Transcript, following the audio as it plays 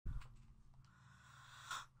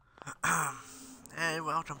Hey,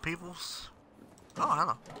 welcome, peoples. Oh,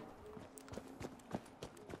 hello.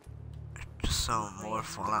 Just some more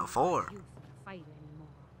Fallout 4. Fight anymore.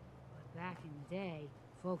 But back in the day,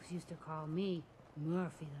 folks used to call me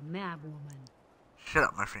Murphy the Mad Woman. Shut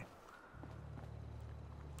up, Murphy.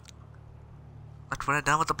 Let's run it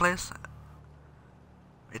down with the place.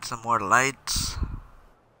 Made some more lights.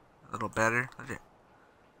 A little better. Okay.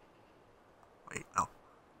 Wait, no.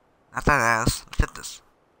 Not that ass. Look at this.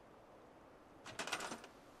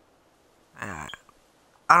 Yeah,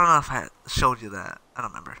 I don't know if I showed you that. I don't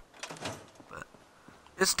remember. But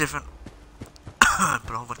it's different.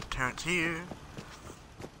 Put a whole bunch of turrets here.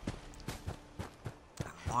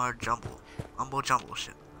 And more jumble. Mumbo jumble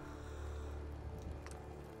shit.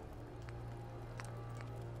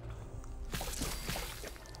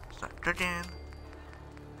 Start cooking.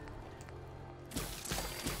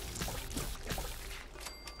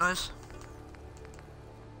 Nice.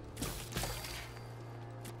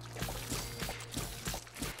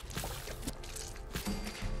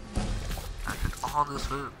 I cook all this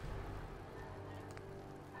food.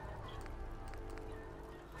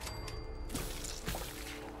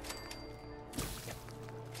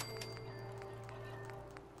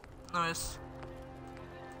 Nice.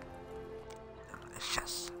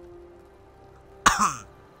 Delicious.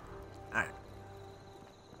 Alright.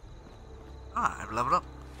 Ah, I've leveled up.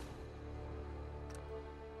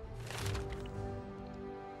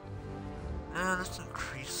 Let's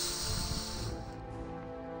increase.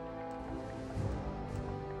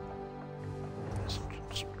 Let's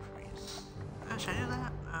increase. Should I do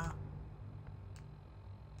that?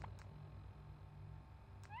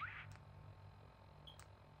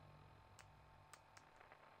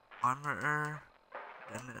 Armorer.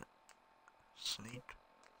 Then sneak.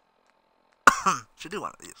 Should do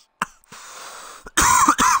one of these.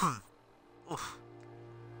 Oof.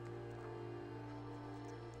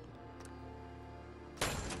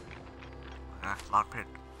 Lockpick.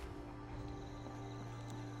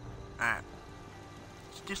 Alright.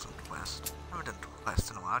 Let's do some quests. I haven't done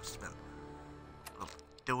quests in a while. I've just been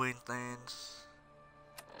doing things.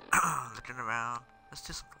 Looking around. Let's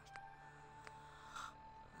do some quests.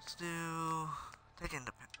 Let's do... Take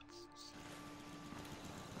independence.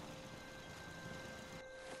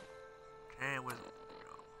 Okay, where's it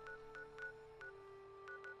go?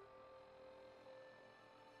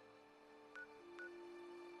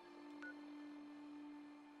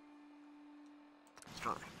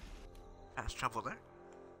 Story. Fast travel there.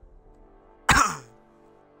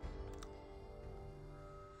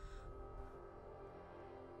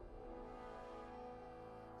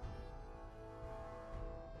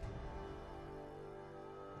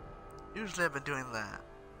 Usually I've been doing that.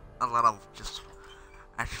 A lot of just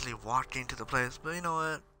actually walking to the place, but you know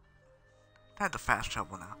what? Time to fast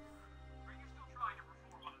travel now.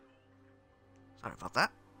 Sorry about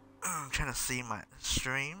that. I'm trying to see my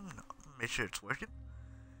stream, make sure it's working.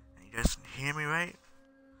 And you guys can hear me right?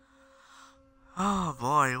 Oh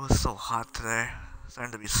boy, it was so hot today. It's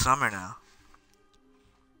starting to be summer now.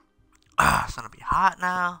 It's starting to be hot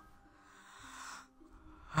now.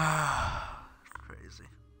 Crazy.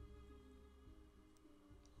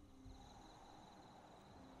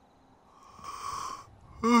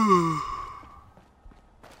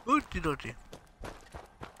 Okie dokie.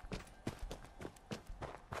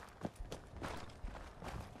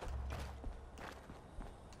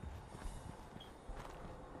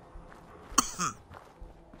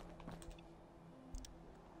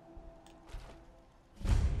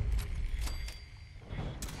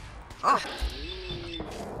 Oh!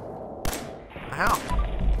 The hell?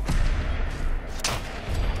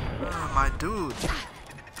 My dude.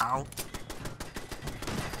 Ow.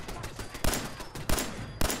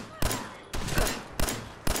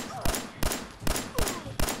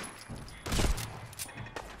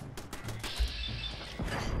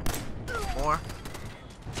 More.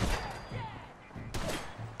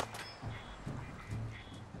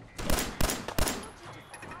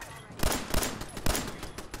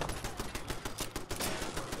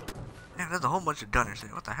 Yeah, there's a whole bunch of gunners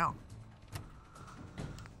here. What the hell?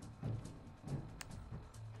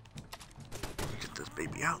 Get this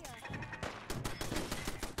baby out.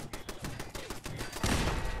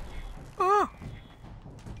 Oh!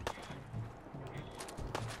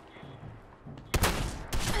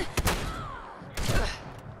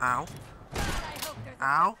 Ow.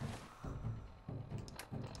 Ow.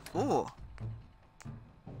 Ooh.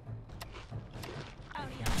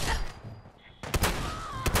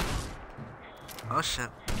 Oh shit.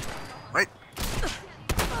 Wait.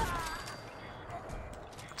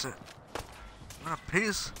 That's it. Not a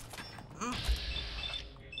piece.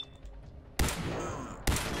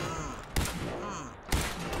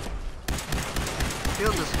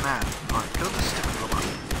 kill this man, or kill this stupid robot.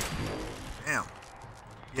 Damn.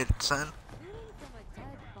 Get it, son. Eating from a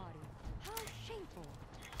dead body. How shameful.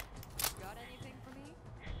 Got anything for me?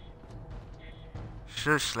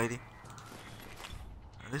 Shush, lady.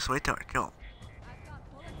 At least wait till I kill him. I've got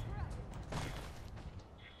bullets for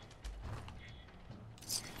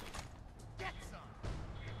everyone. Get some.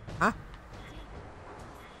 Huh?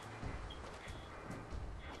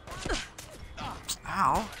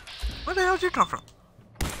 Ow. Where the hell did you come from?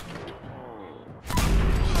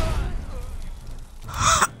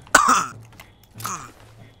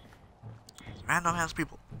 Random ass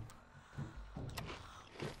people.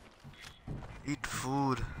 Eat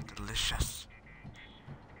food. Delicious.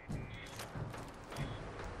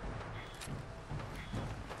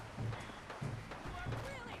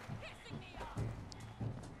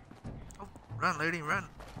 Oh, run, lady, run.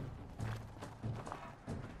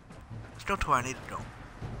 Let's go to where I need to go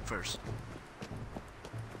first.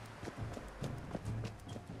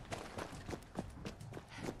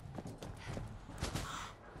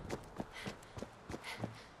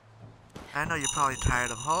 I know you're probably tired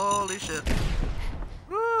of holy shit.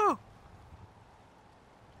 Woo!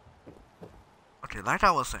 Okay, like I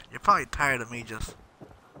was saying, you're probably tired of me just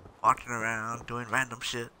walking around doing random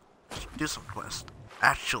shit. Do some quest.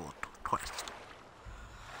 Actual quest.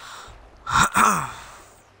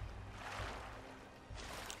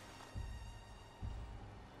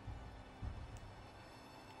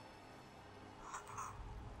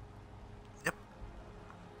 Yep.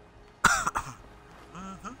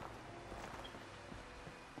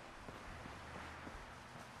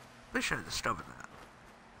 We should have discovered that.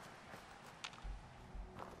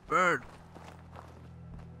 Bird.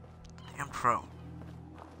 Damn pro.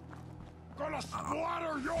 Gonna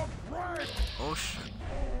splatter your brain! Oh shit.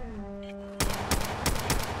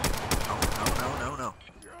 No.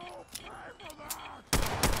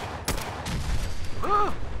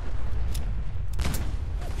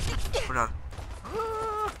 You'll pay for that! Ah! Hold on.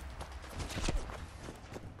 Ah!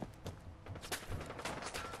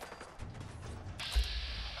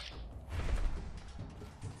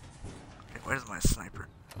 Okay, where's my sniper?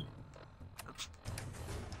 Oops.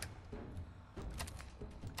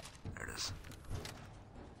 There it is.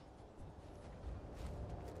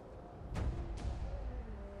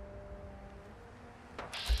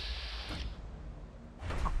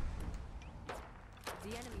 The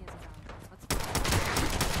enemy is around. Let's go.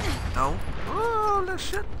 No. Oh, that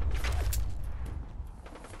shit.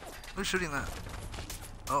 Who's shooting that?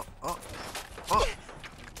 Oh.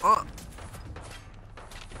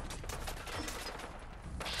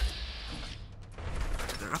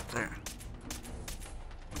 They're up there.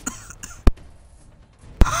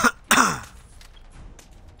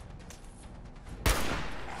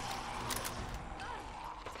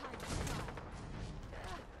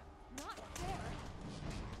 Not fair.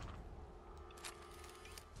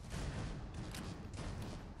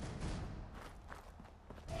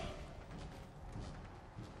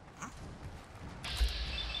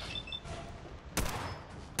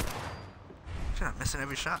 Shit, I'm missing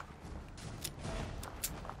every shot.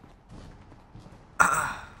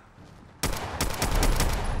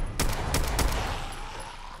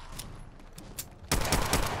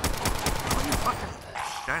 Where you fucking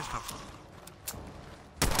guys come from?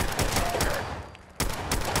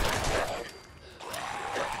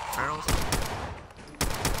 Barrels?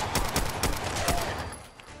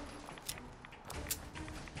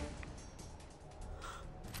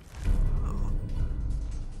 Oh.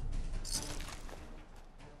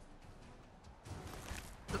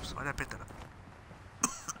 Oops, why did I pick that up?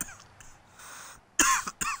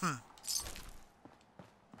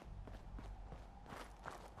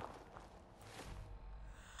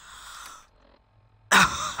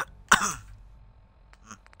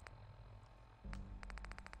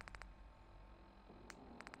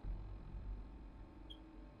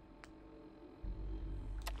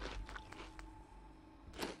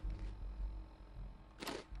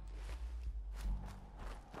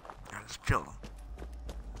 Yeah, let's kill them.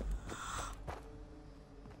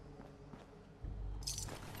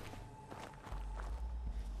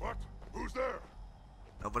 What? Who's there?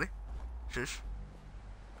 Nobody? Shush.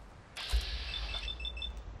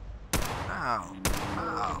 Ow.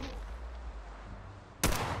 Ow.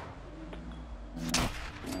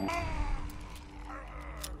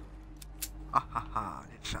 Ha ha ha,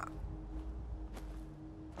 good shot.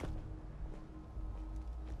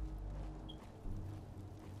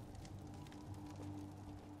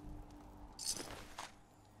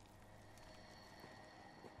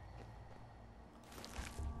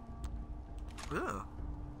 Ugh.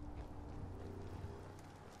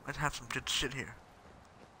 Might have some good shit here.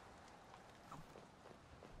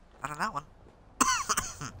 Not on that one.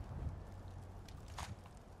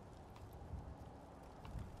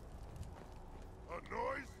 A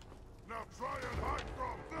noise? Now try and hide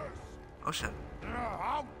from this! Oh shit. They're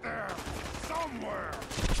out there! Somewhere!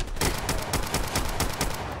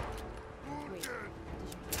 Who Wait.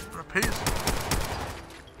 did? Repeat.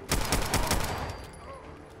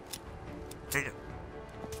 Take it.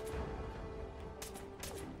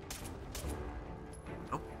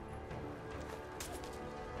 Nope.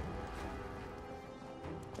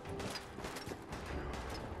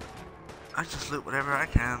 I just loot whatever I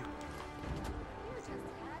can.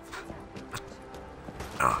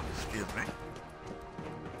 Oh, excuse me.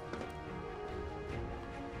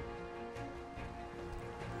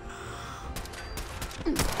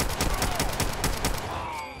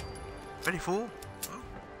 Ready, fool?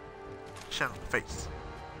 Shut in the face.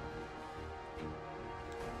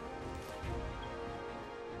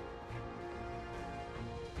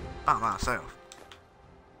 By myself.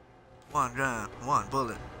 One gun, one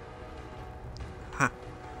bullet. Huh.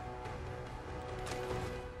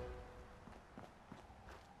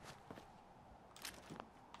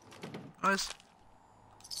 Nice.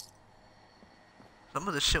 Some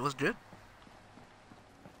of this shit was good.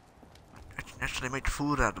 I can actually make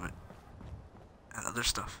food out of it. And other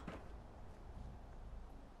stuff.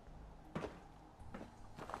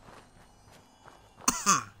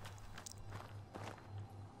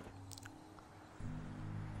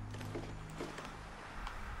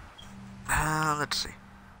 Let's see.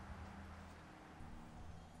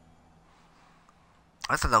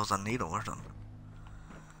 I thought that was a needle or something.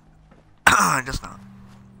 I guess not.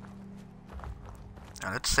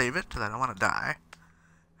 Now let's save it because I don't want to die.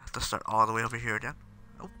 I have to start all the way over here again.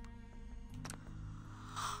 Nope.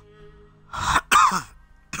 I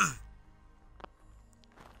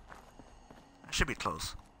should be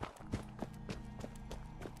close.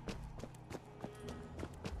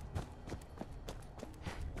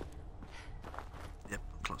 Yep,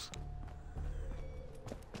 I'm close.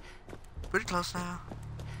 Pretty close now.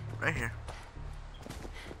 Right here.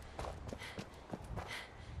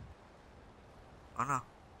 Oh no. I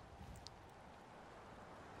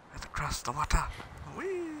have to cross the water. Whee!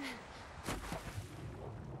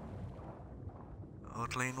 Oh,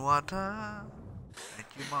 clean water. Thank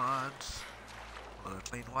you, mods. For the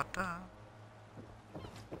clean water.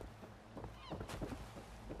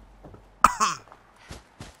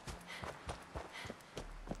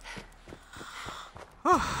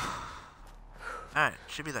 Alright,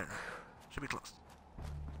 should be there. Should be close.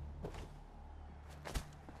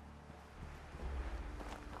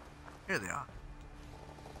 Here they are.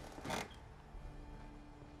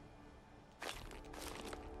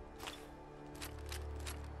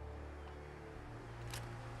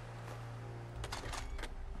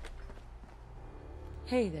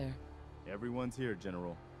 Hey there. Everyone's here,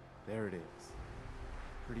 General. There it is.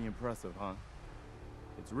 Pretty impressive, huh?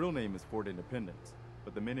 Its real name is Fort Independence,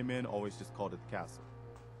 but the Minutemen always just called it the castle.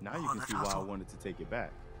 Now you can see why I wanted to take it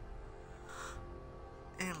back.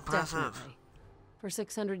 Impressive. Definitely. For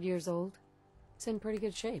 600 years old, it's in pretty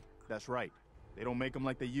good shape. That's right. They don't make them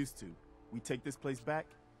like they used to. We take this place back,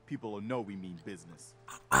 people will know we mean business.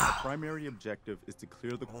 Our primary objective is to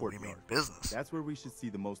clear the Oh, we courtyard. mean business. That's where we should see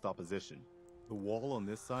the most opposition. The wall on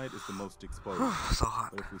this side is the most exposed. So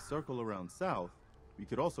hot. But if we circle around south, we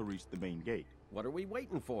could also reach the main gate. What are we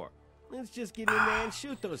waiting for? Let's just get in there and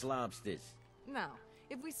shoot those lobsters. No.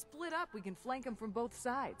 If we split up, we can flank them from both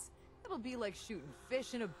sides. It'll be like shooting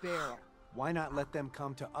fish in a barrel. Why not let them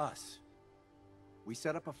come to us? We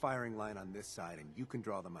set up a firing line on this side and you can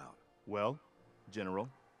draw them out. Well, General,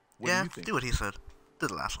 what Yeah, do you think? do what he said. Do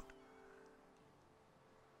the last one.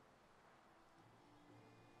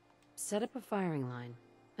 Set up a firing line,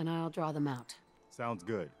 and I'll draw them out. Sounds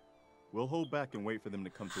good. We'll hold back and wait for them to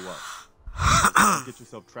come to us. Don't get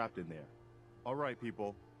yourself trapped in there. All right,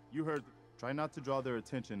 people. You heard. Try not to draw their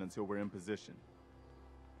attention until we're in position.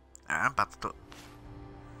 Alright, I'm about to throw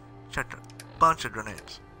check a bunch of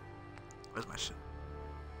grenades. Where's my shit?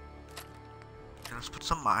 Okay, let's put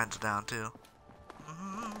some mines down too.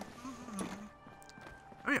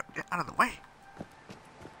 Hurry up, get out of the way.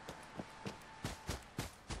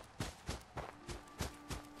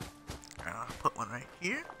 Alright, I'll put one right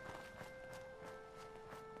here.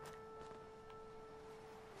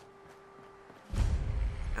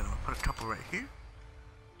 Then I'll put a couple right here.